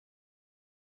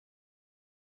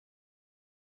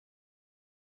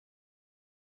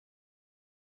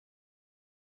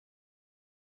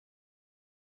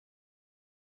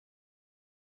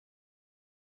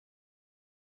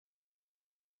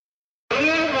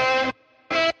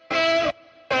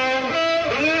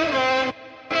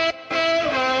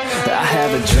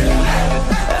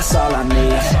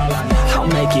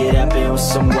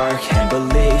some work and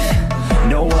belief.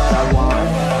 Know what I want,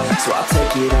 so I'll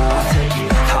take it on.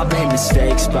 I've made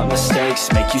mistakes, but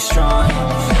mistakes make you strong.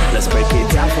 Let's break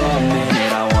it down for a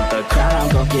minute. I want the crown, I'm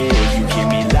gon' get it. You hear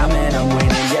me loud, man, I'm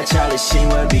winning. Yeah, Charlie Sheen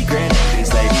would be grinning.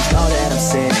 These ladies know that I'm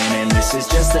sinning, and this is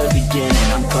just the beginning.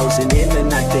 I'm closing in the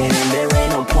night inning. There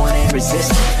ain't no point in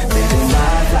resisting. Living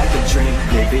life like a dream,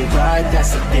 live it right,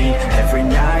 that's the theme. Every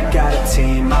night got a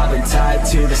team, I've been tied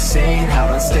to the scene. Out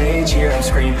on stage, hear them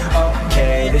scream,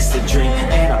 okay, this the dream.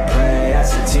 And I pray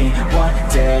as a team, one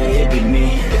day it'd be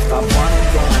me. If I want it,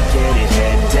 then I get it.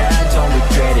 Head down, don't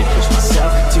regret it. Push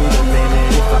myself to the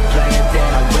limit. If I play it, then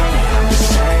I win it. I'm just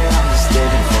saying, I'm just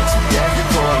living for today.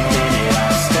 For a minute, I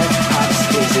stay, I just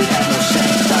visit, have no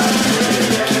shame, start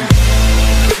living.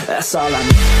 That's all I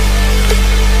need.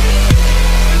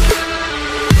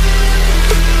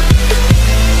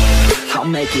 I'll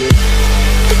make it.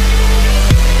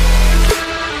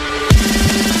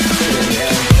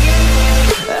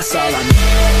 That's all I need.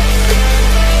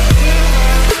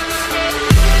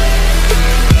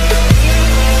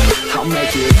 I'll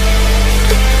make it.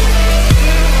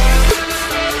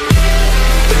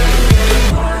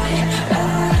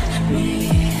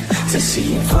 To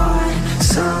see if I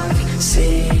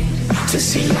succeed, to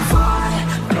see if I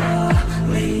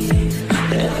believe.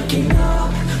 They're looking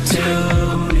up to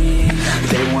me.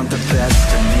 They want the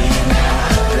best of me now,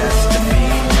 best of me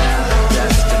now,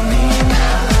 best of me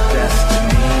now, best of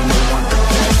me. They want the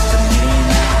best of me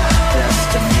now,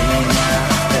 best of me now,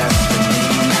 best of me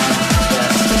now,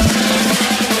 best of me.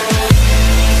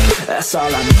 That's all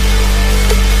I need.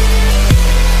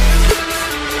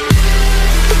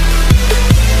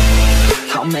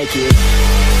 I'll make it.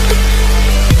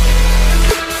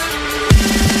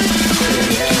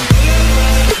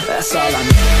 That's all I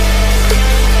need.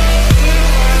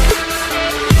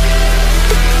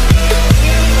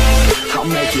 I'll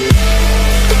make it.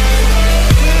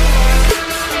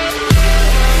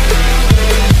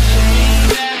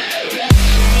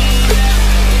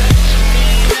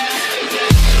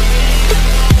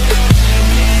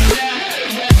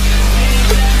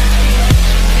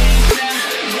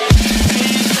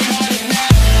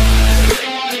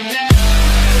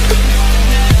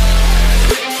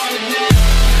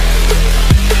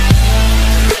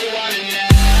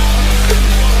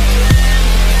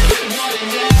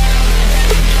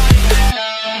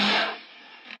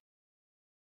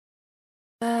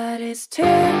 But it's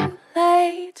too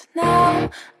late now.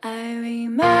 I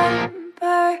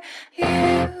remember you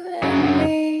and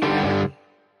me,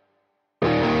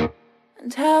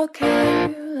 and how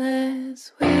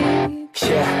careless we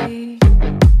could be.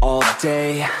 All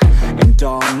day and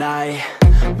all night,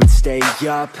 we'd stay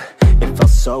up, it felt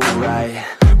so right.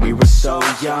 We were so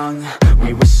young,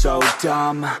 we were so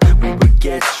dumb. We would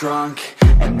get drunk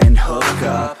and then hook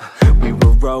up. We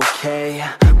were okay,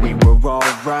 we were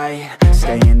alright,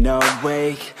 staying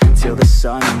awake till the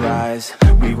sunrise.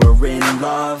 We were in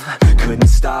love, couldn't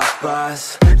stop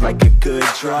us. Like a good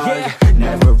drug,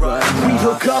 never run. We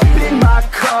hook up in my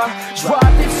car,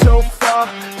 driving so far.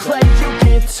 Play your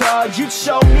guitar, you'd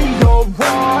show me your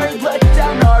art. Let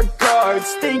down our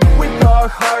guards, think with our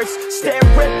hearts. Stare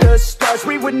at the stars,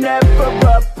 we were never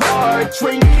apart.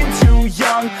 Drinking too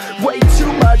young, way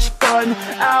too much fun.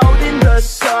 Out in the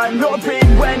sun,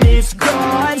 open when it's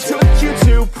gone. Took you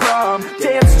to prom,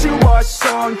 dance to our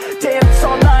song. Dance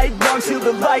all night long till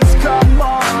the lights come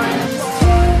on.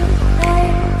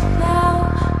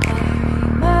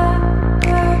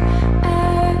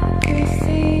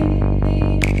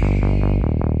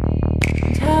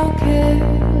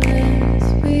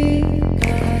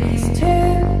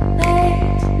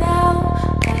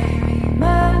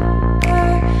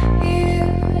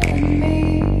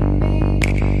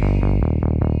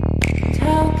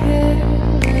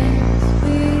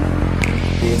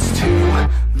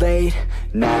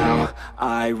 Now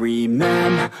I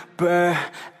remember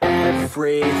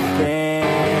everything,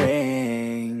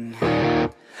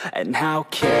 and how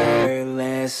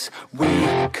careless we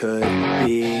could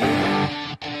be,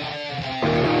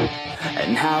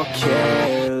 and how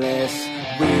careless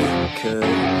we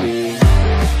could be,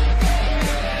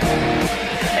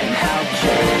 and how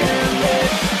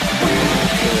careless we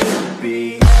could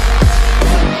be.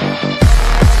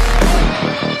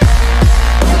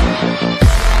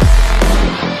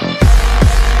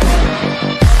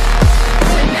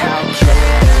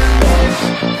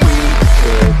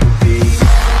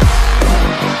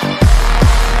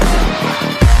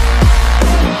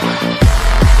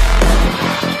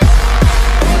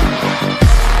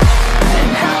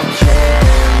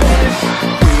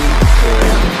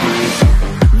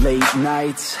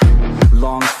 Nights,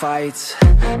 long fights,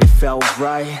 it felt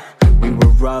right, we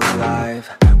were alive.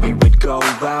 We would go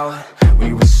out,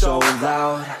 we were so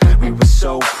loud, we were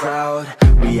so proud,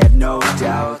 we had no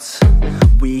doubts.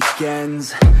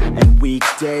 Weekends and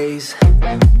weekdays,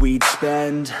 we'd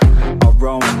spend our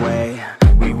own way.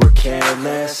 We were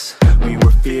careless, we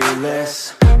were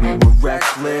fearless, we were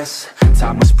reckless,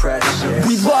 time was precious.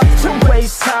 We loved to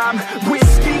waste time,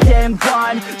 whiskey and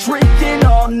wine, drinking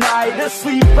all night,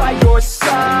 asleep by your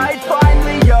side.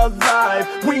 Finally alive,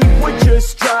 we would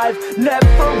just drive, never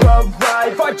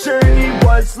arrive. Our journey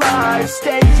was live,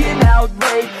 staying out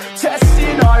late,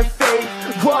 testing our fate,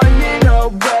 running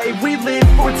away. We live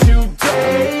for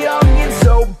today, young and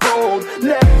so bold,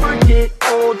 never get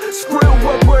old. Screw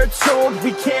what we're told,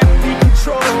 we can't be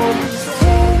controlled.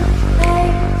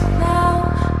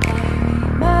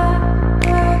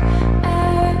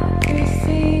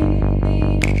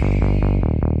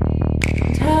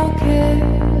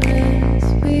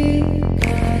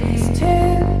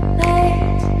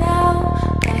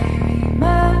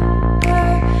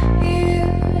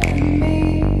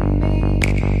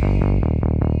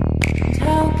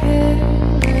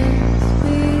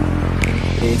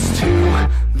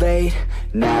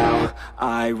 Now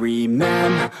I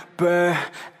remember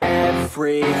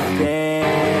everything,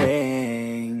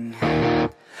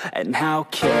 and how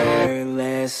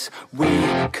careless we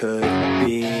could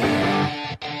be,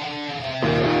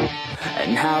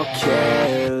 and how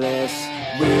careless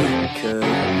we could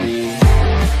be,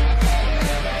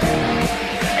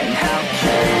 and how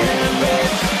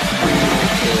careless we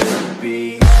could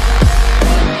be.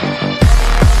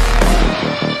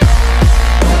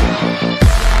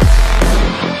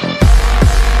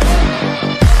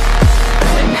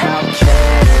 How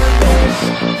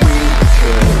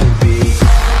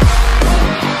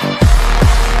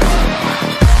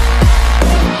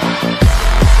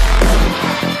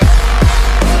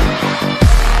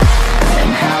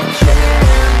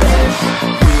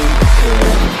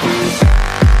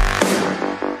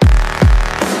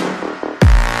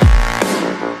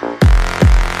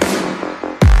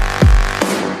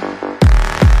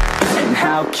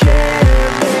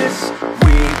careless we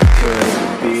could be.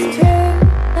 It's too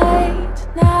late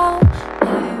now, I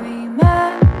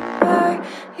remember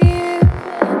you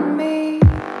and me.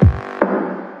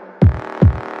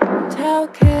 And how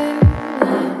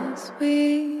careless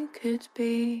we could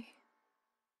be.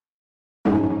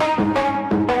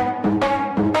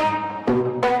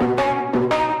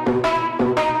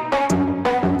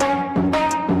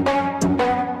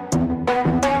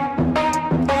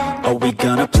 Are we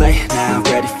gonna play now?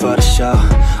 Ready for the show?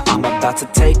 I'm about to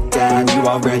take down, you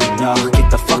already know. Get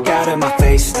the fuck out of my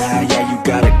face now, yeah, you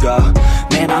gotta go.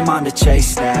 Man, I'm on the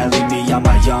chase now, leave me on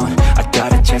my own. I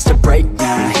got a chance to break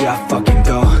now, here I fucking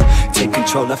go. Take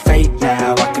control of fate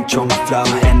now, I control my flow.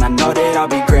 And I know that I'll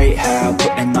be great, how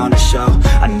putting on a show.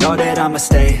 I know that I'ma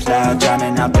stay loud,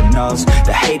 drowning out the noise.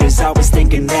 The haters always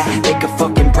thinking that they could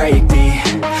fucking break me.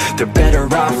 They're better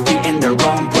off eating their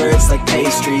own words like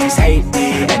pastries. Hate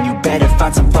me, and you better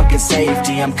find some fucking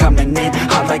safety. I'm coming in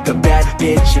hot like a bad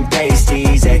bitch in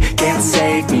pasties. They can't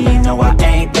save me, no I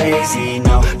ain't lazy,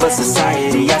 no. But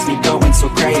society has me going so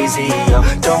crazy, yo.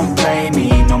 Don't blame me,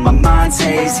 no my mind's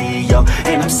hazy, yo.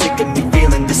 And I'm sick of me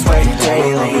feeling this way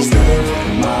daily. I'll always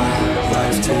live my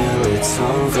life till it's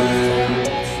over,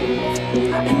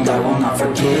 and I will not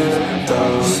forgive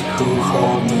those who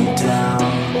hold me down.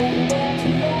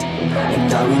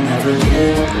 And I will never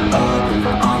give up,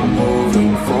 I'm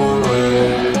moving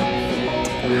forward.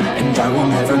 And I will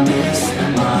never miss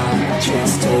my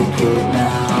chance, take it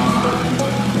now.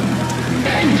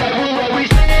 And I will always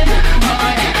live my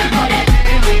life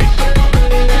till it's over,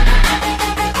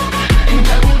 and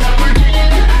I will not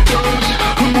forgive those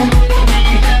who hold me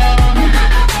down.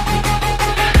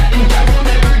 And I will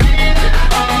never give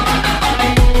up,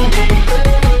 I'm moving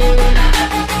forward.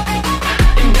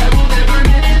 And I will never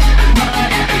miss my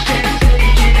chance, take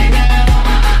it now.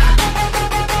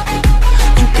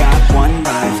 You got one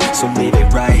life, so live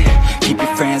it right. Keep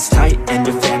your friends tight and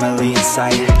your family in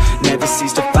sight. Never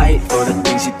cease to fight for the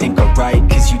things you think are right,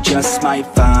 cause you just might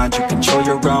find you control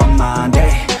your own mind,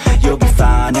 eh? You'll be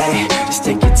fine, eh? Just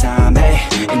take your time, eh?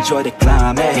 Enjoy the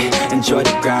climb, eh? Enjoy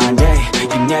the grind, eh?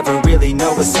 You never really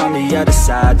know what's on the other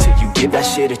side till you give that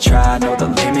shit a try. Know the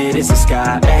limit is the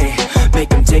sky, eh? Make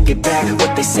them take it back,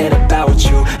 what they said about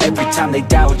you. Every time they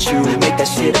doubt you, make that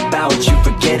shit about you.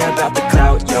 Forget about the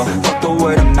clout, yo. Fuck the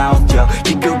word of mouth, yo.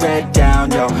 Keep your head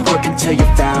down, yo. Work until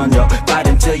you're found, yo. Fight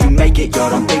until you make it, yo.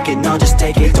 Don't think it, no, just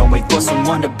take it. Don't wait for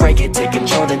someone to break it. Take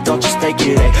control, then don't just fake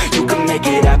it, eh? You can make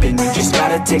it happen, you just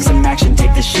gotta take some action.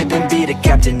 Take the ship and be the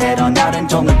captain. Head on out and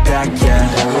don't look back, yeah.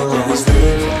 I will always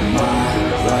live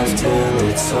my life till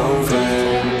it's over.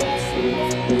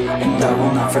 And I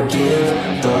will not forgive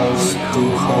those who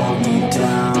hold me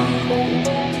down.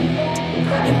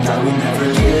 And I will never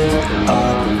give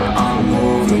up, I'm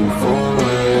moving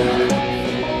forward.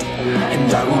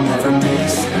 And I will never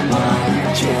miss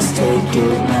my chance, take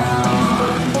it now.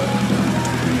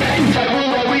 And I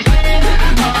will always live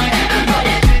my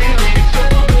life till it's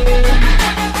over.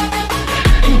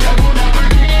 And I will never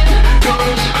give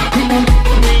those who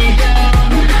hold me down.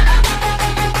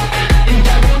 And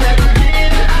I will never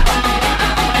give up,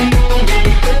 I'm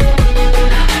moving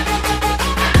forward.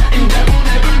 And I will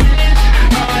never miss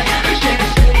my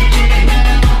chance, take it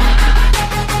now.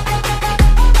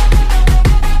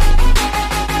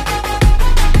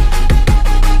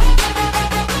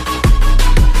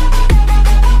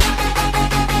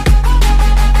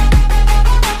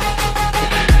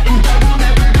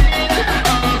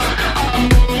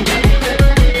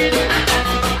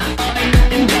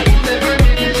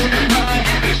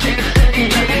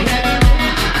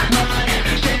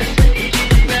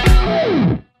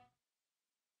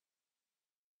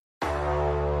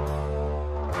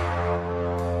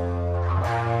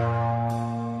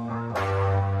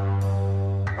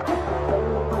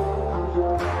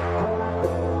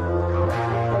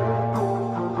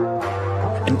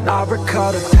 And I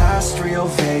recall the past real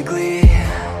vaguely.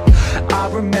 I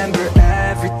remember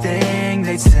everything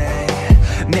they'd say.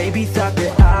 Maybe thought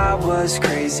that I was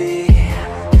crazy,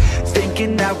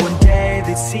 thinking that one day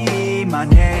they'd see my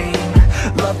name.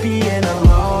 Love being a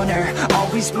loner,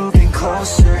 always moving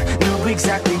closer. Knew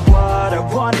exactly what I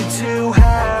wanted to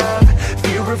have.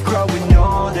 Fear of growing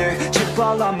older, chip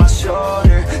all on my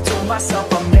shoulder. Told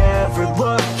myself I'm never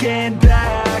looking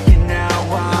back. And now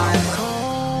I'm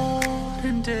cold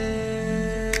and dissonant.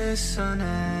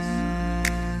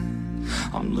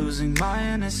 I'm losing my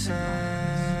innocence,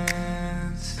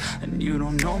 and you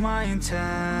don't know my intent.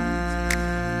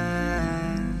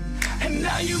 And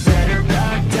now you better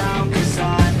back down, 'cause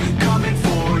I'm coming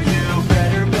for you.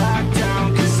 Better back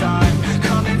down, 'cause I'm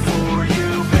coming for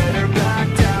you. Better back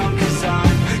down, 'cause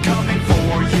I'm coming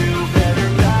for you. Better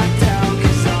back down,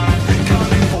 'cause I'm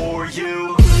coming for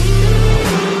you.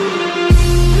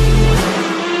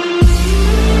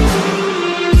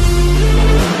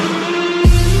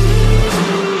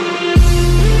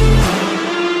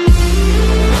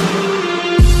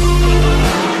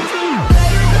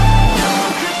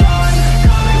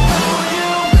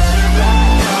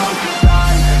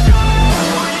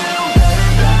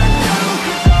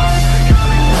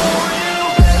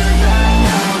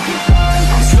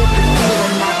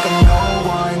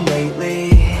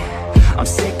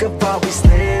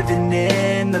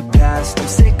 I'm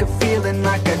sick of feeling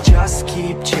like I just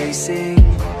keep chasing,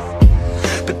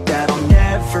 but that'll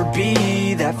never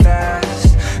be that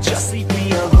fast. Just leave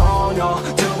me alone, I'll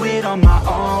do it on my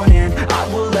own. And I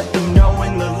will let them know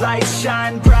when the lights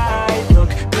shine bright. Look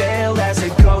pale as a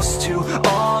ghost to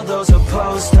all those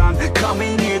opposed. I'm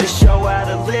coming here to show how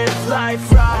to live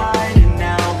life right. And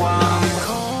now I'm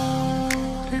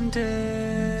cold and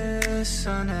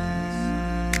dissonant.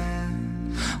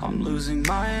 I'm losing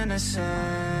my innocence,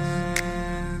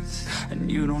 and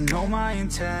you don't know my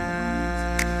intent.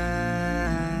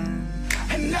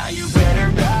 And now you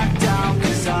better back down,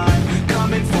 'cause I'm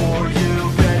coming for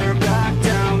you. Better back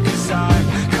down, 'cause I'm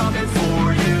coming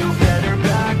for you. Better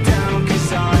back down,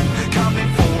 'cause I'm coming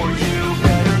for you.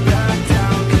 Better back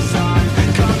down, 'cause I'm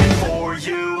coming for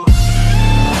you.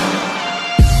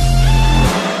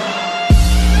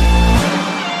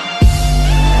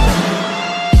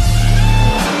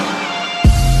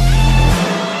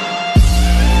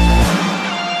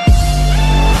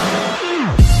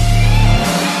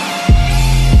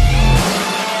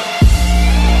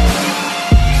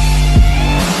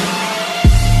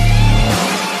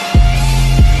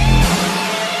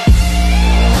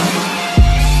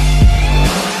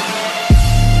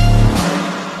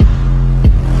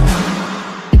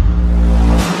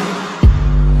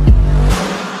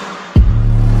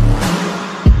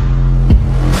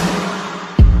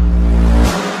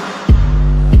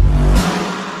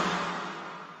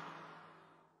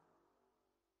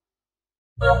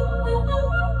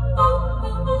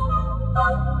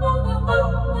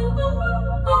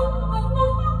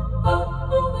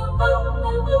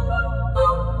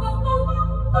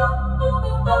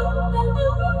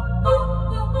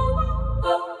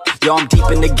 Yo, I'm deep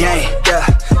in the game, yeah,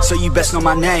 so you best know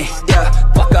my name, yeah.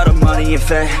 Fuck all the money and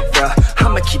fame, yeah,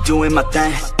 I'ma keep doing my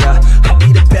thing, yeah. I'll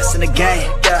be the best in the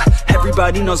game, yeah.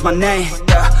 everybody knows my name,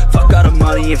 yeah. Fuck all the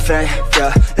money and fame,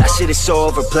 yeah. That shit is so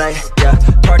overplayed, yeah.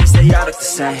 Parties, they all look the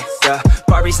same, yeah.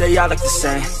 Barbies, they all look the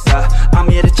same, yeah. I'm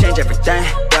here to change everything,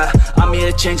 yeah. I'm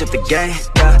here to change up the game,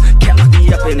 yeah. Can't lock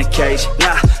me up in a cage,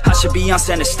 nah. I should be on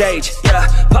center stage, yeah.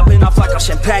 Popping off like I'm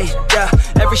champagne, yeah.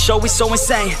 Every show is so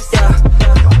insane, yeah.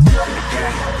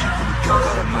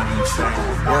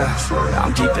 Yeah,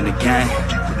 I'm deep in the game.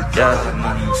 Yeah,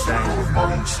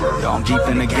 yo, I'm deep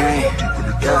in the game.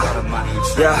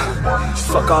 Yeah,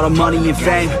 fuck all the money and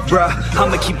fame, bruh.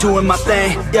 I'ma keep doing my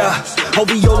thing. Yeah,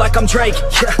 OVO like I'm Drake.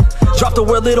 Yeah, drop the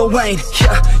word Lil Wayne.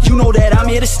 Yeah, you know that I'm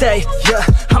here to stay. Yeah,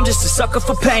 I'm just a sucker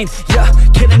for pain. Yeah,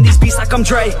 killing these beats like I'm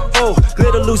Dre. Oh,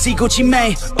 Little Uzi, Gucci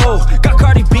Mane. Oh, got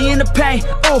Cardi B in the pain.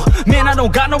 Oh, man, I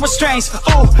don't got no restraints.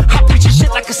 Oh, I preach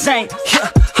shit like a saint.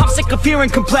 Yeah, I'm sick of hearing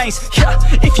complaints. Yeah,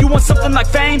 if you want something like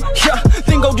fame, yeah,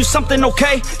 then go do something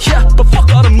okay. Yeah, but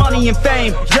fuck all the money and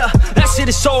fame. Yeah, that shit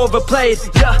is so overplayed.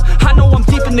 Yeah, I know I'm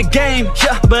deep in the game.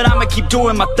 Yeah, but I'ma keep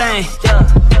doing my thing. Yeah.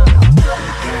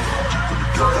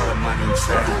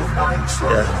 Yeah,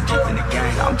 I'm deep in the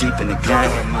game. I'm deep in the game. I'm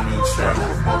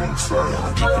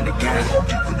deep in the game.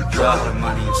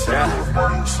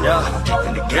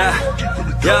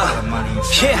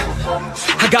 Yeah.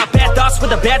 I got bad thoughts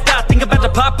with a bad thought. Think about to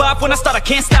pop off when I start. I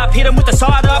can't stop. Hit them with the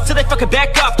sawed off till they fucking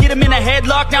back off. Get them in a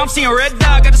headlock. Now I'm seeing red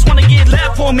dog. I just wanna get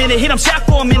loud for a minute. Hit them shot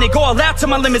for a minute. Go all out to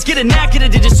my limits. Get a knack, get a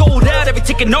digit sold out. Every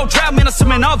ticket, no drought. Man, I'm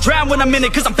swimming. I'll drown when I'm in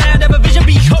it. Cause I'm fat, have a vision,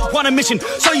 be hope on a mission.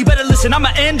 So you better listen. I'ma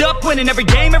end up winning every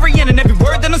game, every inning, every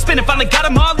word that I'm spinning. Finally got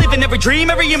them all living, every dream,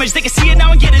 every image. They can see it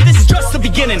now and get it. This is just the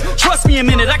beginning. Trust me a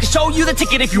minute, I can show you the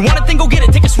ticket. If you want it, then go get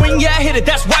it. Take a swing, yeah, hit it.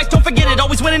 That's right, don't forget it.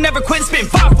 Always winning, never quit. Spin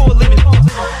 5 for a living.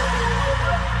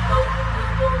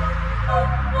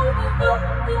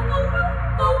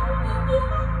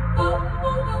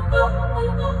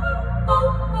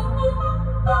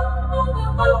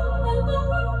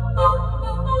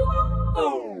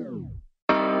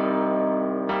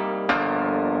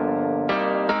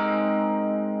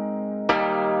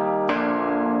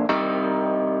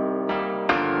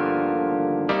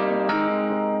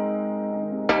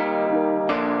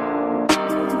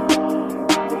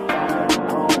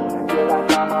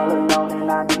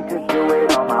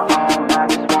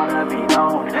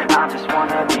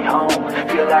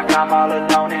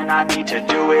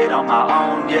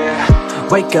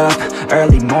 Wake up,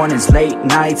 early mornings, late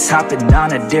nights, hopping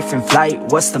on a different flight.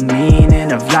 What's the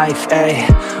meaning of life, ayy?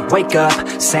 Wake up,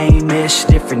 same-ish,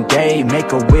 different day.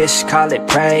 Make a wish, call it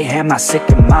pray. Am I sick,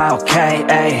 am I okay,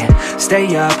 ayy?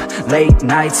 Stay up, late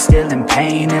nights, still in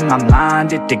pain. In my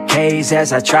mind, it decays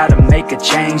as I try to make a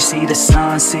change. See the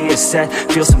sun, see it set,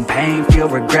 feel some pain, feel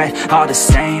regret. All the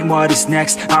same, what is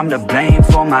next? I'm to blame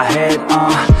for my head,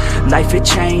 Life, it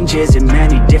changes in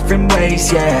many different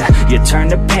ways, yeah. You turn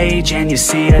the page and you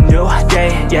see a new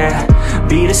day, yeah.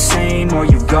 Be the same or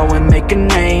you go and make a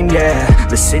name, yeah.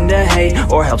 Listen to hate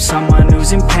or help someone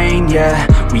who's in pain, yeah.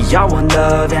 We all want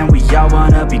love and we all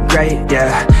wanna be great,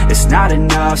 yeah. It's not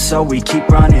enough, so we keep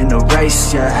running the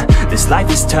race, yeah. This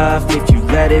life is tough if you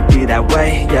let it be that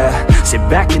way, yeah. Sit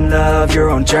back and love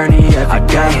your own journey every day. I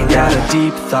got a lot of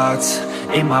deep thoughts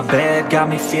in my bed, got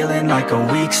me feeling like a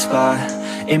weak spot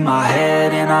in my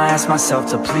head, and I ask myself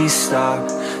to please stop.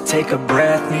 Take a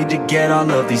breath, need to get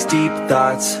all of these deep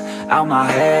thoughts out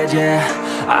my head, yeah.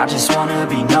 I just wanna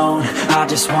be known, I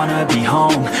just wanna be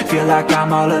home. Feel like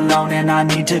I'm all alone and I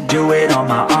need to do it on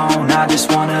my own. I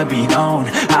just wanna be known,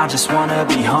 I just wanna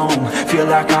be home. Feel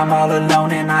like I'm all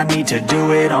alone and I need to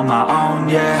do it on my own,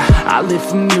 yeah. I live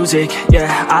for music,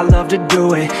 yeah, I love to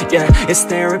do it, yeah. It's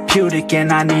therapeutic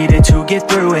and I needed to get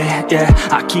through it, yeah.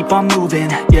 I keep on moving,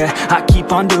 yeah, I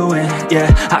keep on doing,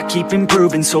 yeah. I keep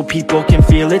improving so people can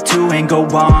feel it too, and go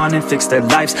on and fix their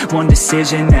lives one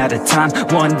decision at a time,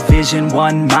 one vision,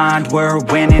 one mind. We're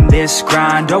winning this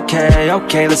grind. Okay,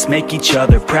 okay, let's make each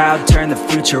other proud. Turn the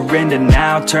future into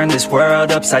now. Turn this world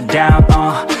upside down,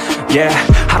 yeah.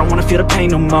 I don't wanna feel the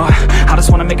pain no more. I just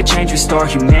wanna make a change, restore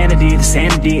humanity. The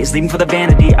sanity is leaving for the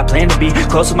vanity. I plan to be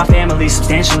close with my family,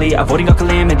 substantially avoiding all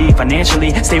calamity.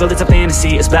 Financially stable, it's a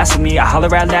fantasy, it's blasphemy. I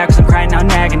holler out loud cause I'm crying out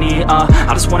in agony.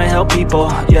 I just wanna help people,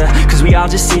 yeah. Cause we all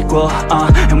just equal,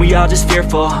 and we all just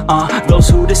fearful, those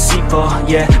who deceitful,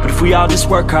 yeah. But if we all just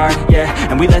work hard, yeah,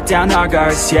 and we let down our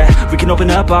guards, yeah, we can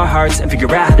open up our hearts and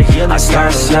figure out how to heal our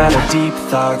scars. I got a lot of deep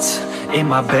thoughts in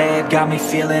my bed, got me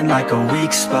feeling like a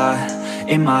weak spot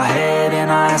in my head, and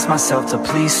I ask myself to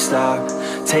please stop.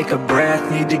 Take a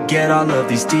breath, need to get all of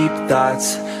these deep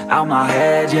thoughts out my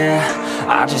head, yeah.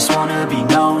 I just wanna be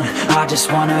known, I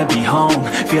just wanna be home.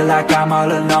 Feel like I'm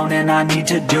all alone and I need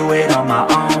to do it on my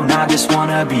own. I just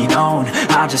wanna be known,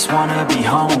 I just wanna be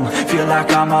home. Feel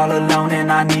like I'm all alone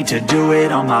and I need to do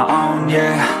it on my own,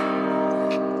 yeah.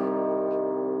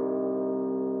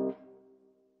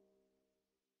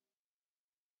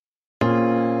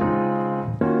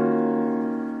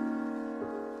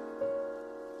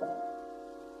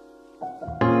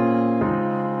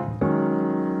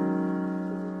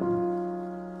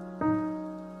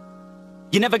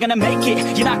 You're never gonna make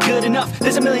it, you're not good enough.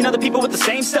 There's a million other people with the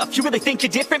same stuff. You really think you're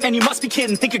different? Man, you must be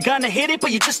kidding. Think you're gonna hit it,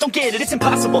 but you just don't get it. It's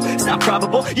impossible, it's not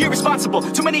probable, you're irresponsible.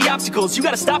 Too many obstacles, you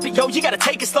gotta stop it, yo. You gotta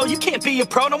take it slow, you can't be a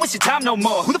pro. Don't waste your time no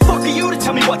more. Who the fuck are you to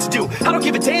tell me what to do? I don't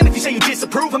give a damn if you say you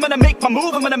disapprove. I'm gonna make my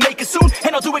move, I'm gonna make it soon.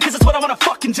 And I'll do it cause it's what I wanna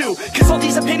fucking do. Cause all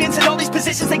these opinions and all these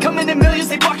positions, they come in millions,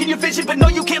 they blocking your vision. But no,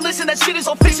 you can't listen, that shit is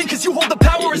all fiction. Cause you hold the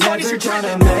power as long as you're trying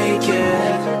to make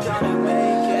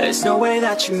it. There's no way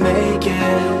that you make it.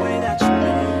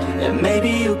 And maybe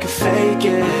you can fake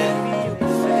it,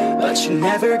 but you're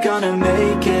never gonna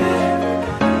make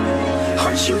it.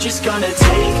 Aren't you just gonna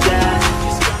take that?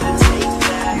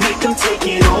 Make them take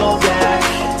it all back.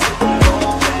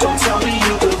 Don't tell me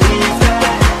you believe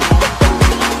that.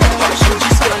 Aren't you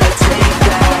just gonna take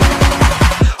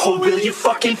that? Or will you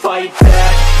fucking fight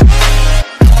back?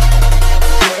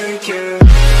 Make it.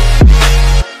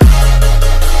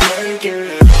 Make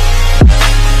it.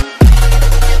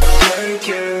 Make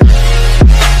it.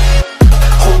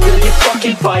 Or will you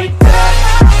fucking fight back?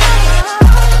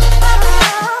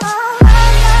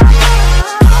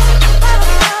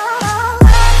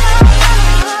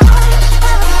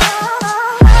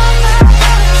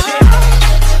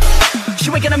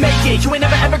 You ain't gonna make it, you ain't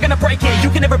never ever gonna break it. You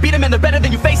can never beat them and they're better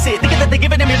than you, face it. Thinking that they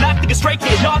give a damn, you're not thinking straight,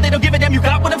 kid. No, they don't give a damn, you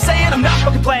got what I'm saying? I'm not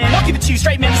fucking playing, I'll give it to you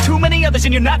straight, man. There's too many others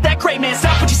and you're not that great, man.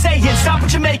 Stop what you're saying, stop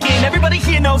what you're making. Everybody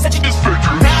here knows that you're just fake.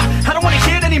 Nah, I don't wanna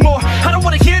hear it anymore, I don't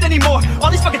wanna hear it anymore.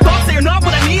 All these fucking thoughts, they are not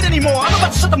what I need anymore. I'm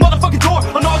about to shut the motherfucking door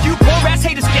on all you poor ass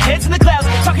haters with your heads in the clouds.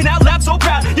 Talking out loud so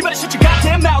proud, you better shut your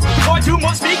goddamn mouth before I do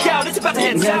more speak out. It's about to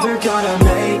head south. You're never gonna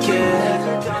make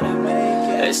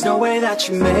it. There's no way that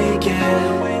you make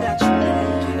it.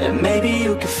 And maybe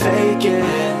you can fake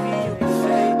it,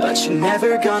 but you're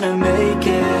never gonna make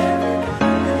it.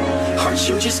 Aren't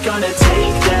you just gonna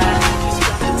take that?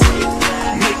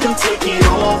 Make them take it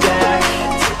all back.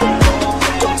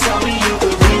 Don't tell me you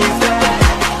believe that.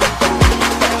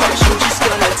 Aren't you just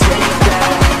gonna take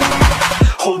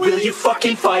that? Or will you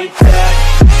fucking fight back?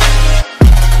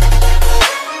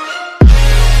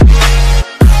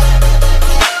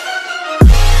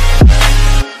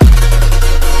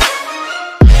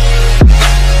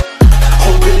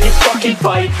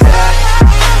 Fight back.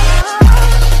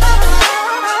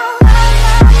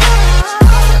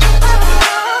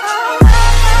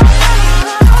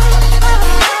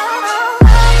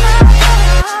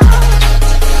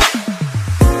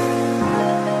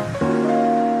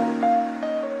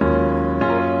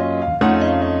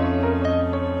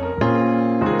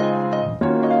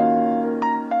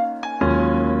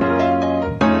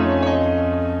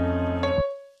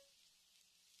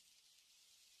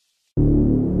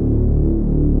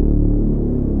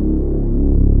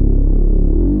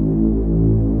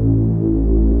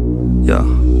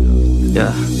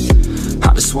 Yeah,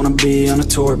 I just wanna be on a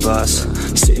tour bus,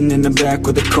 sitting in the back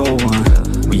with a cold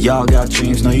one. We all got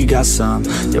dreams, know you got some.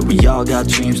 Yeah, we all got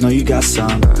dreams, know you got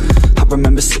some. I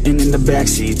remember sitting in the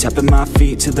backseat, tapping my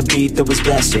feet to the beat that was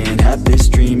blasting. Had this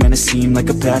dream and it seemed like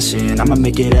a passion. I'ma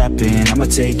make it happen, I'ma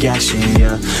take action,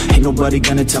 yeah. Ain't nobody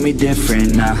gonna tell me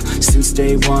different, nah. Since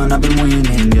day one I've been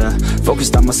winning, yeah.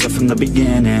 Focused on myself from the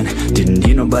beginning, didn't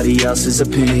hear nobody else's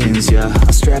opinions, yeah.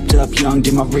 I strapped up young,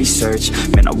 did my research.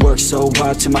 Man, I worked so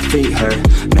hard till my feet hurt.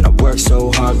 Man, I worked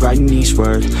so hard writing each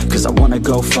word, cause I wanna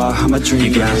go far, I'm a dreamer.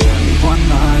 You got only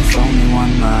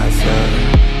one life,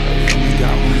 yeah.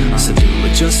 So do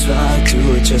it just right,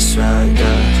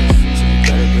 yeah. So you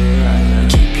better do it right, yeah.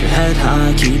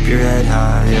 Keep your head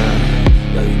high,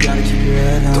 yeah. Yo, you gotta keep your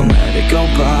head high. Don't let it go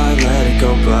by,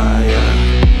 yeah.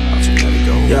 Don't you let it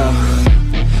go by.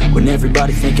 Yo, when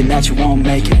everybody thinking that you won't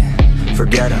make it,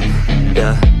 forget them,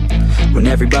 yeah. When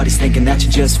everybody's thinking that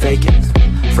you're just faking,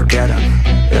 forget them,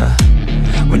 yeah.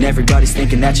 When everybody's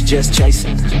thinking that you're just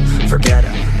chasing, forget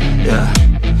them, yeah.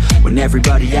 When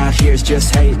everybody out here is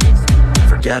just hating,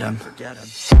 forget them.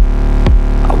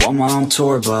 I want my own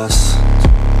tour bus,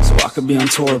 so I could be on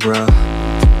tour, bro,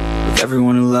 with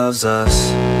everyone who loves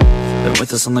us, been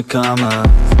with us on the come up.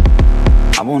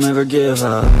 I won't ever give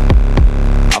up,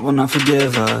 I will not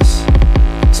forgive us.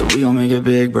 So we gon' make it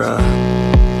big, bro,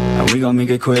 and we gon' make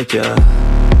it quick, yeah.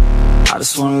 I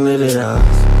just wanna live it up,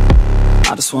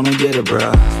 I just wanna get it,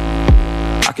 bruh.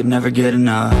 I could never get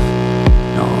enough,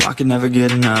 no, I could never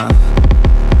get enough.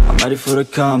 I'm ready for the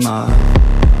come up,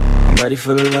 I'm ready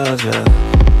for the love, yeah.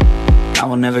 I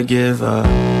will never give up,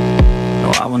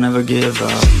 no, I will never give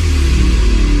up.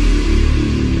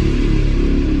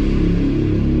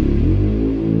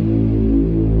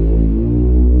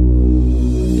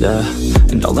 Yeah,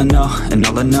 and all I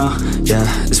know,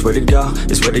 yeah, is where to go,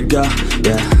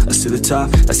 yeah. Let's to the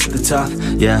top,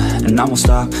 yeah. And I won't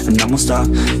stop,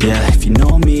 yeah. If you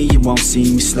know me, you won't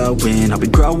see me slowing. I'll be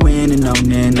growing and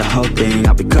owning the whole thing.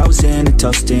 I'll be closing and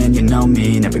toasting, you know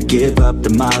me. Never give up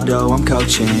the motto I'm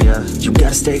coaching, yeah. You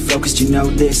gotta stay focused, you know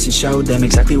this, and show them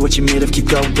exactly what you're made of. Keep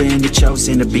going, you're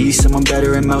chosen to be someone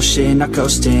better in motion, not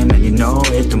coasting. And you know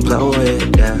it, don't blow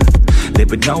it, yeah. Live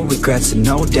with no regrets and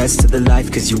no debts to the life,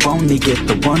 cause you only get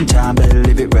the one time. Better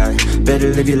live it right, better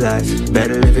live your life,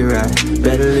 better live it right,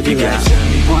 better live your life.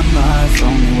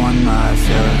 Only one life,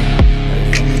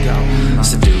 yeah.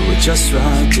 So do it just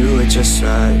right,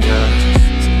 yeah.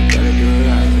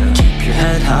 Keep your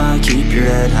head high,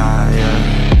 yeah.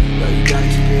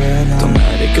 Don't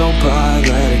let it go by,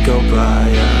 yeah.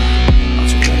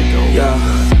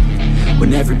 Yeah.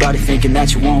 When everybody thinking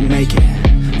that you won't make it,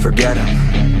 forget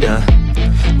them, yeah.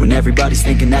 When everybody's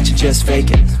thinking that you're just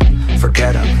faking,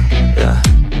 forget them, yeah.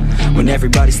 When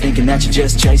everybody's thinking that you're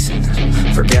just chasing,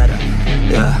 forget them,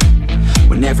 yeah.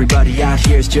 When everybody out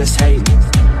here is just hating,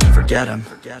 forget them.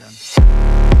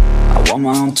 I want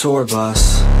my own tour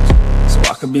bus, so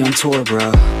I could be on tour,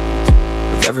 bro,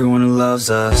 with everyone who loves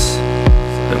us,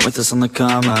 been with us on the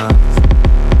come up.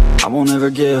 I won't ever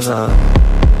give up,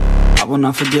 I will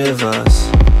not forgive us,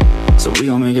 so we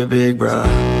gon' make it big, bro,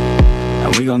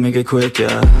 and we gon' make it quick,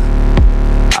 yeah.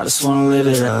 I just wanna live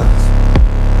it up,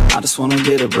 I just wanna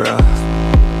get it, bro.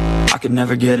 I could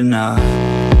never get enough,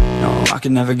 no, I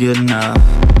could never get enough.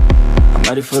 I'm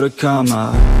ready for the come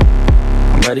up,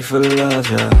 I'm ready for the love,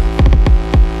 yeah.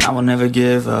 I will never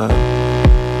give up,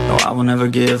 no, I will never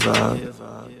give up.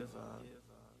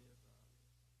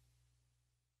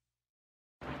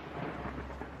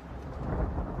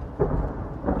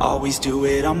 Always do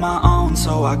it on my own,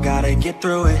 so I gotta get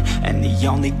through it. And the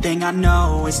only thing I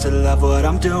know is to love what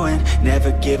I'm doing.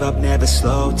 Never give up, never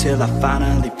slow, till I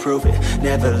finally prove it.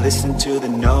 Never listen to the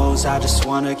no's, I just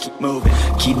wanna keep moving.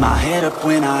 Keep my head up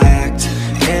when I act,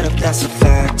 head up, that's a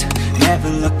fact. Never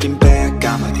looking back,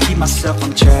 I'ma keep myself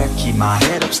on track. Keep my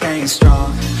head up, staying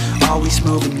strong, always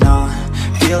moving on.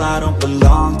 Feel I don't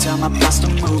belong, tell my past to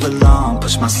move along.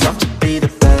 Push myself to be the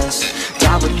best,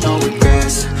 die with no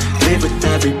regrets. Live with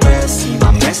every breath, see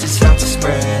my message start to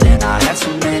spread. And I had so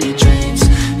many dreams,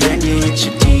 then you hit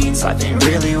your teens. Life ain't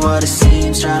really what it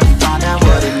seems, try to find out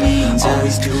what it means.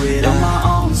 Always do it on my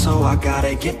own, so I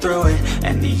gotta get through it.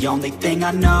 And the only thing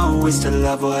I know is to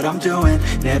love what I'm doing.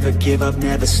 Never give up,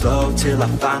 never slow, till I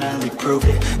finally prove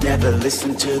it. Never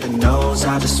listen to the no's,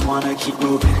 I just wanna keep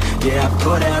moving. Yeah, I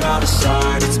put out all this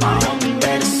art, it's my only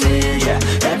medicine. Yeah,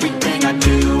 everything I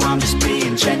do, I'm just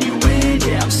being genuine.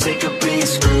 Yeah, I'm sick of being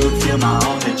screwed, feel my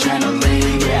own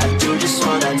adrenaline. Yeah, I do just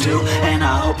what I do, and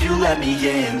I hope you let me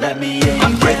in, let me in.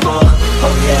 I'm grateful,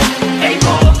 oh yeah,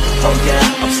 able, oh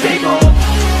yeah, I'm stable.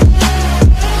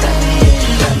 Let me in,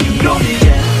 let me know me,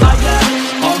 yeah, I got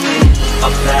only a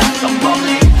path, I'm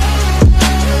lonely.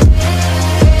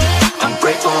 I'm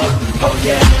grateful, oh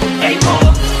yeah, able,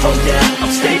 oh yeah,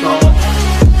 I'm stable.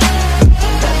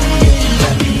 Let me in,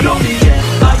 let me know me, yeah,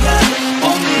 I got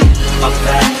only a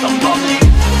path, I'm lonely.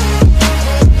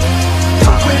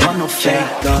 I want no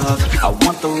fake love, I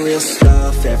want the real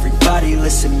stuff. Everybody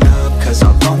listen up, cause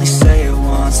I'll only say it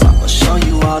once. I'm gonna show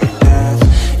you all the path,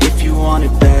 if you want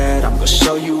it bad. I'm gonna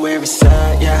show you where it's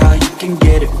at, yeah, how you can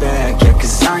get it back. Yeah,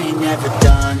 cause I ain't never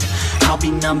done, I'll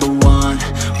be number one.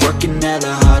 Working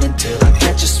hella hard until I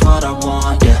get just what I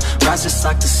want, yeah. Rise just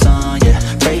like the sun, yeah,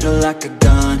 fatal like a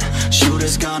gun.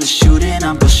 Shooters gonna shoot and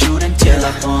I'm gonna shoot until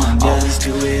I won, yeah. Always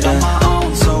do it on my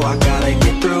own, so I gotta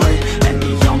get through it. And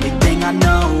the only thing I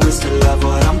know is to love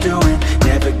what I'm doing.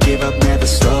 Never give up, never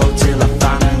slow, till I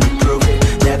finally prove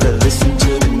it. Never listen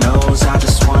to the no's, I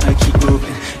just wanna keep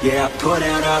moving. Yeah, I put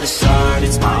out all this art,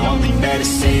 it's my only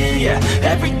medicine. Yeah,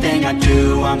 everything I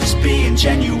do, I'm just being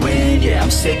genuine. Yeah,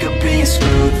 I'm sick of being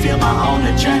screwed, feel my own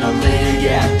adrenaline.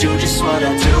 Yeah, I do just what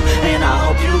I do, and I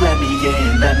hope you let me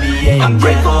in, let me in. I'm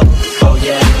grateful, oh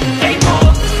yeah, able,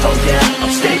 oh yeah,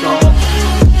 I'm stable.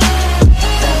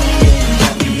 Let me in,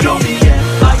 let me know me,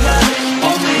 yeah, I got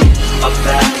only a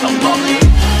path, I'm lonely.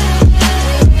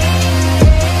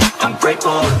 I'm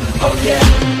grateful, oh yeah,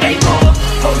 able,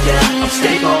 oh yeah, I'm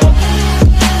stable.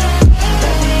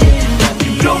 Let me in, let me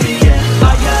know me, yeah,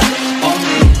 I got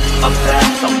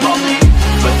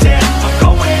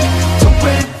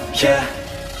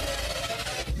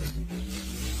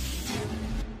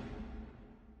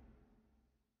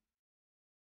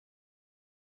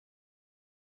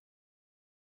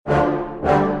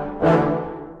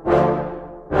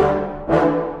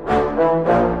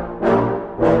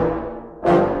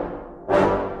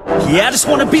Yeah, I just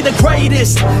wanna be the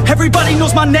greatest. Everybody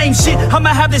knows my name, shit.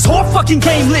 I'ma have this whole fucking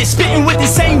game list, spitting with the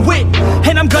same wit,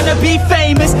 and I'm gonna be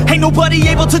famous. Ain't nobody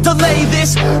able to delay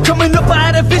this. Coming up, I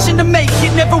had a vision to make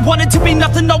it. Never wanted to be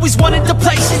nothing, always wanted to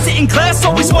play shit. Sit in class,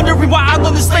 always wondering why I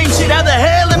love this lame shit. How the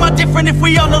hell am I different if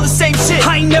we all know the same shit?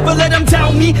 I ain't never let them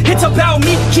doubt me, it's about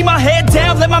me. Keep my head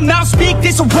down, let my mouth speak.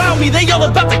 They surround me, they all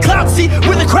about the clout, see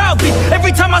where the crowd be.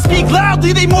 Every time I speak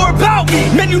loudly, they more about me.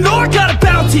 Man, you know I got a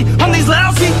bounty on these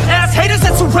lousy ass haters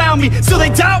that surround me. Still they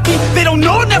doubt me, they don't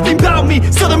know nothing about me.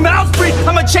 Still their mouths free,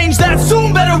 I'ma change that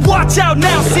soon. Better watch out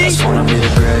now, see? I just wanna be the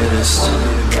greatest,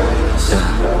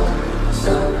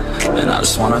 yeah. And I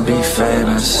just wanna be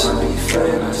famous,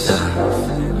 yeah.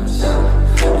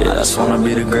 Yeah, I just wanna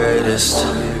be the greatest,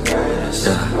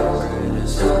 yeah.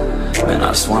 Man, I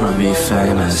just wanna be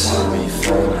famous,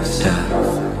 yeah.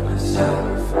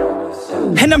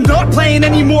 And I'm not playing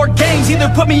any more games. Either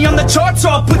put me on the charts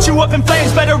or I'll put you up in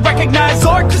flames. Better recognize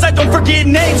art, cause I don't forget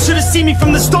names. Should've seen me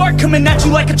from the start, coming at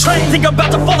you like a train. Think I'm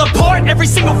about to fall apart every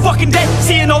single fucking day.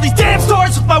 Seeing all these damn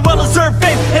stars with my well-deserved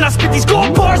fame. And I spit these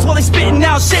gold bars while they spitting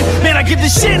out shit. Man, I give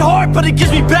this shit hard, but it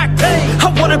gives me back pain. I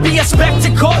wanna be a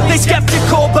spectacle, they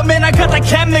skeptical, but man, I got like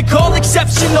chemical,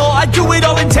 exceptional. I do it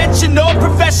all intentional,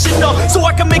 professional, so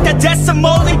I can make that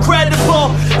decimal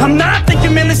incredible. I'm not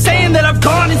thinking, man, they're saying that I've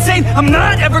gone insane. I'm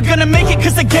not ever gonna make it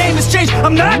cause the game has changed.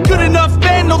 I'm not good enough,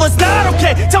 man, no that's not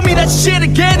okay. Tell me that shit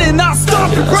again and I'll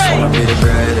stop your brain. I just wanna be the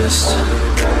greatest,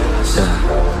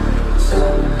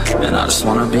 yeah. And I just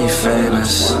wanna be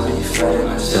famous,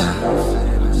 yeah.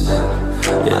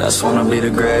 Yeah, I just wanna be the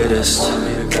greatest,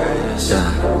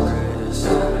 yeah.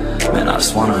 Man, I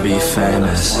just wanna be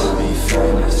famous,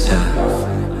 yeah.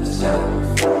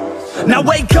 Now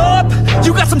wake up,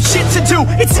 you got some shit to do.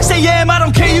 It's 6 AM, I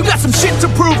don't care, you got some shit to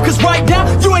prove. Cause right now,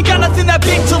 you ain't got nothing that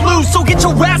big to lose. So get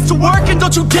your ass to work and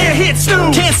don't you dare hit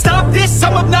snooze. Can't stop this,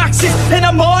 I'm obnoxious, and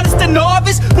I'm honest and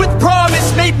novice. With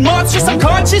promise, made monstrous, I'm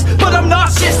conscious, but I'm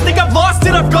nauseous. Think I've lost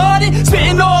it, I've got it.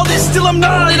 Spitting all this, still I'm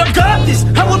not it, I've got this.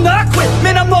 I will not quit,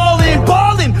 man, I'm all in.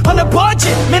 Ballin', on a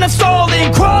budget, man, I'm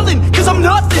stalling. Crawling, cause I'm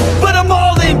nothing, but I'm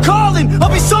all in. Calling,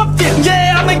 I'll be something,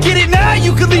 yeah, I'ma get it now.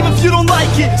 You can leave if you don't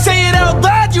like it. Say it out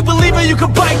loud, you believe it, you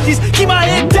can bite this. Keep my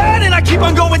head down and I keep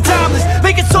on going timeless.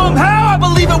 Make it somehow, I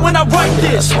believe it when I write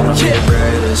this. I just wanna be the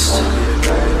greatest,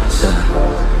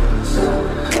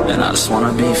 yeah. And I just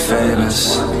wanna be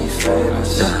famous,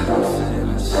 yeah.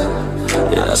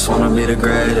 Yeah, I just wanna be the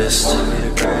greatest,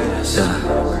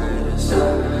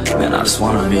 yeah. Man, I just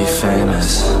wanna be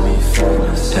famous,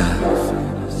 yeah.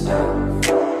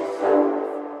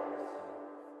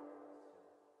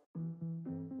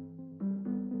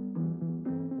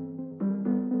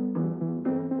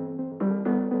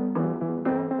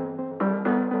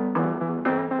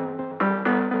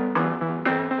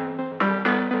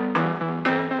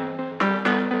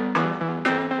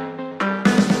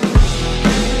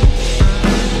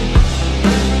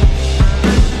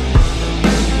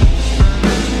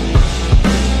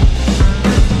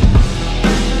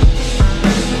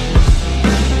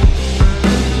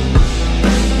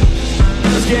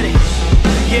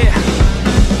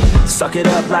 Suck it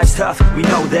up, life's tough, we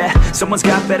know that. Someone's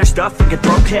got better stuff and can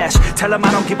throw cash. Tell them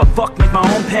I don't give a fuck, make my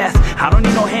own path. I don't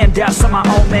need no handouts, I'm my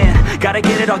own man. Gotta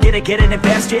get it, I'll get it and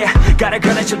fast, yeah. Got a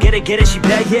girl and she'll get it, she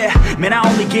bet, yeah. Man, I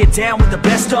only get down with the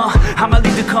best, I'ma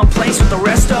leave the complaints with the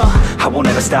rest, I won't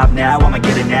ever stop now, I'ma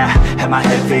get it now. Have my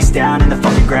head face down in the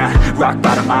fucking ground. Rock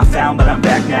bottom I found, but I'm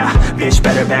back now. Bitch,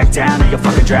 better back down or you'll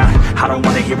fucking drown. I don't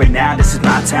wanna hear it now, this is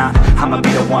my town. I'ma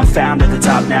be the one found at the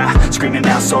top now. Screaming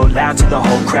out so loud to the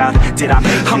whole crowd. Did I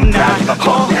make you proud? I'm not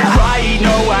alright,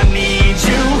 no, I need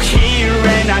you here.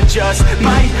 And I just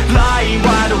might lie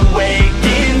wide awake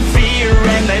in fear.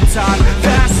 And let time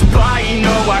pass by,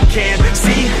 no, I can't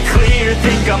see clear.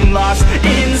 Think I'm lost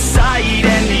inside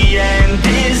and the end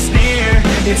is near.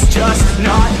 It's just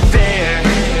not fair.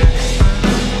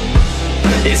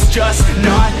 It's just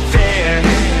not fair.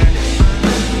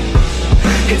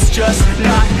 It's just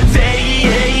not fair.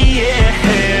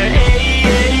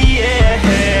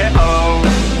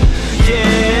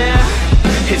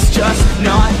 It's just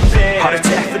not fair. Heart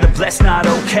attack for the blessed, not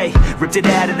okay. Ripped it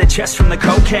out of the chest from the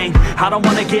cocaine. I don't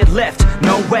wanna get left,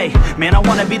 no way. Man, I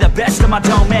wanna be the best of my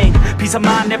domain. Peace of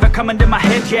mind never coming to my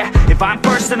head, yeah. If I'm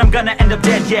first, then I'm gonna end up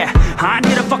dead, yeah. I ain't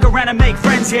here to fuck around and make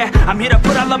friends, yeah. I'm here to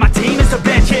put all of my team as the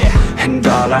bed, yeah. And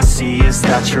all I see is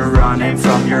that you're running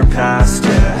from your past,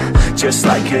 yeah. Just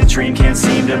like a dream, can't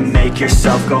seem to make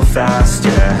yourself go fast,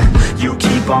 yeah. You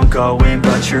keep on going,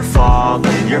 but you're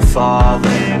falling.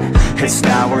 It's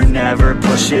now or never,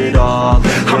 push it all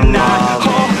in. I'm not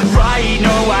alright,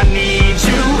 no, I need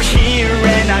you here.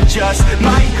 And I just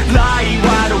might lie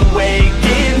wide awake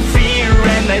in fear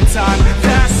and let time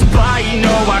pass by.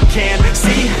 No, I can't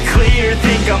see clear,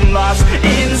 think I'm lost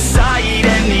inside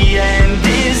and the end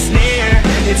is near.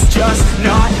 It's just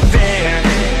not fair.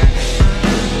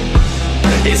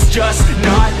 It's just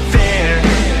not fair.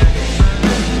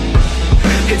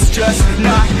 It's just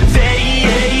not fair.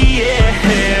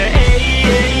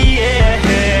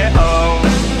 Oh,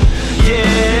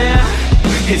 yeah.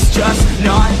 It's just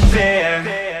not fair.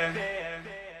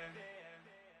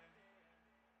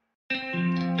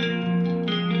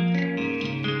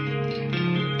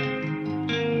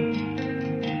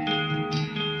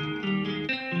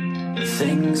 The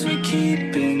things we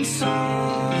keep inside,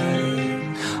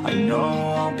 I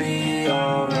know I'll be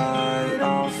alright.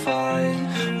 I'll fight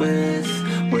with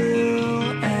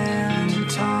will and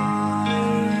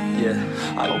time. Yeah,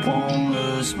 I won't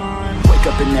lose mine. Wake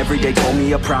up and every day told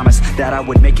me a promise that I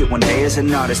would make it one day as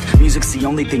an artist. Music's the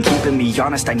only thing keeping me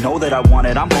honest. I know that I want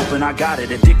it, I'm hoping I got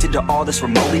it. Addicted to all this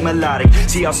remotely melodic.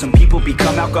 See how some people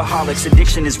become alcoholics.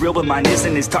 Addiction is real but mine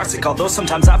isn't as toxic. Although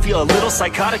sometimes I feel a little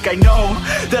psychotic. I know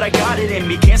that I got it in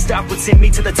me. Can't stop what's in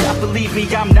me to the top. Believe me,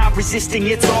 I'm not resisting.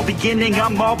 It's all beginning.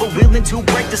 I'm all but willing to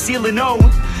break the ceiling. Oh,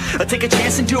 take a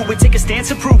chance and do it. Take a stance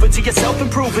and prove it to yourself.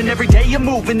 Improving every day you're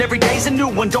moving. Every day's a new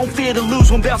one. Don't fear to lose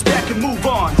one. Bounce back and move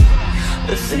on.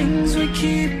 The things we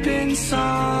keep inside,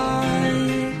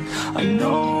 I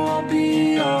know I'll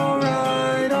be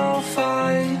alright. I'll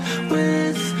fight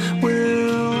with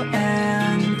will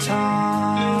and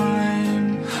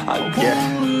time. I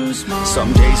won't lose my.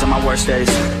 Some days are my worst days,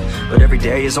 but every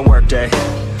day is a work day.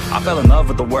 I fell in love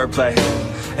with the wordplay.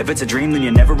 If it's a dream, then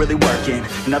you're never really working.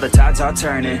 And other tides are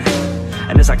turning,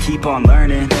 and as I keep on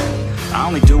learning, I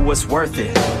only do what's worth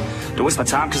it. Don't waste my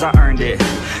time cause I earned it.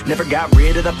 Never got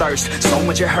rid of the thirst, so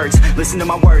much it hurts. Listen to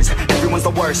my words, everyone's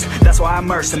the worst. That's why I'm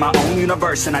immersed in my own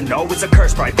universe. And I know it's a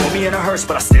curse, probably put me in a hearse,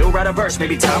 but I still write a verse.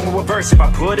 Maybe time will reverse if I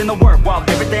put in the work while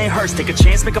everything hurts. Take a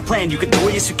chance, make a plan, you can do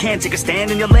it, yes you can. Take a stand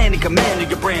in your land and command of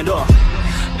your brand.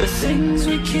 The things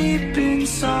we keep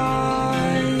inside,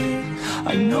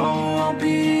 I know I'll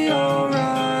be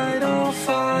alright. I'll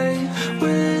fight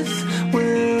with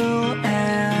will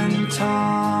and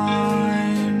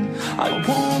time. I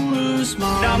won't lose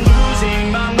mine. I'm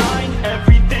losing my mind.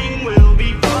 Everything will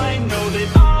be fine. Know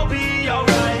that I'll be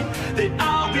alright. That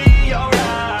I'll be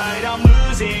alright. I'm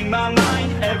losing my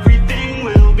mind. Everything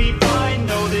will be fine.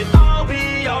 Know that I'll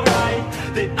be alright.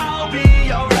 That I'll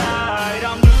be alright.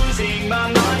 I'm losing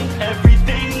my mind.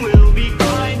 Everything will be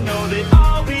fine. Know that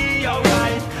I'll be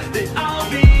alright. That I'll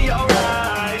be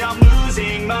alright. I'm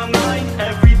losing my mind.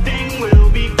 Everything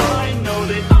will be fine. Know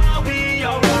that I'll be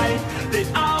alright. That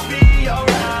I'll be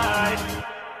alright.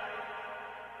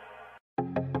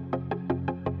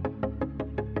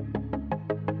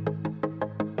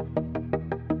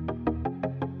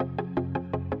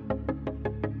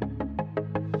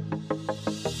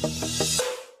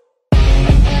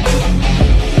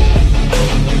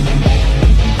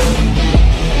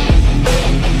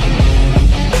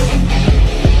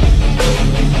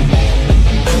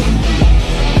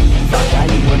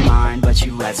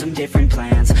 Some different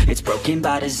plans, it's broken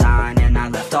by design, and I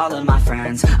left all of my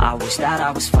friends. I wish that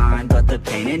I was fine, but the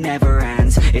pain, it never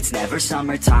ends. It's never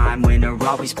summertime, winter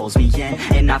always pulls me in,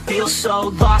 and I feel so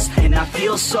lost, and I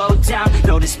feel so down.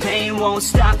 No, this pain won't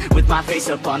stop, with my face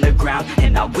up on the ground,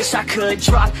 and I wish I could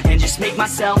drop, and just make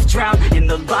myself drown, in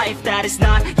the life that is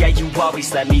not. Yeah, you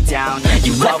always let me down.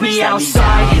 You left me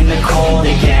outside in the cold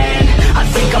again. I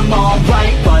think I'm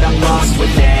alright, but I'm lost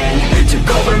within. Took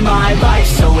over my life,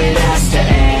 so it has to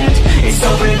end. It's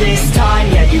over this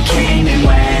time, yeah, you came and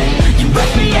went. You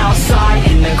left me outside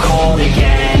in the cold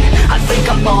again. I think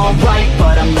I'm alright,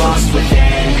 but I'm lost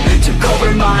within. Took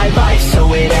over my life,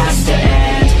 so it has to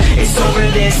end. It's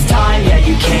over this time, yeah,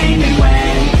 you came and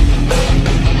went.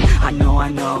 I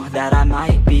know that I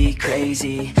might be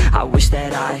crazy. I wish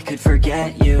that I could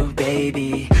forget you,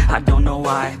 baby. I don't know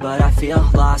why, but I feel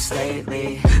lost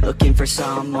lately. Looking for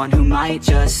someone who might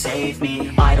just save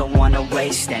me. I don't wanna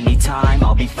waste any time,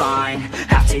 I'll be fine.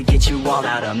 Have to get you all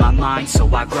out of my mind, so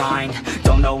I grind.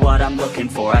 Don't know what I'm looking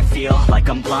for, I feel like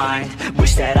I'm blind.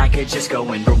 Wish that I could just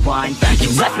go and rewind. You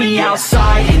left me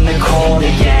outside in the cold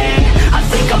again. I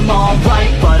think I'm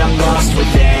alright, but I'm lost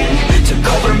within. Took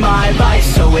over my life,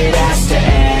 so it has to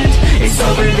end. It's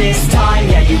over this time,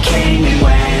 yeah, you came and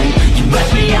went. You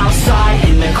left me outside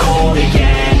in the cold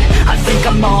again. I think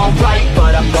I'm alright,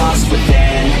 but I'm lost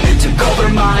within. Took over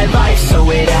my life, so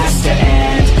it has to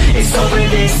end. It's over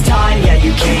this time, yeah,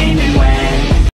 you came and went.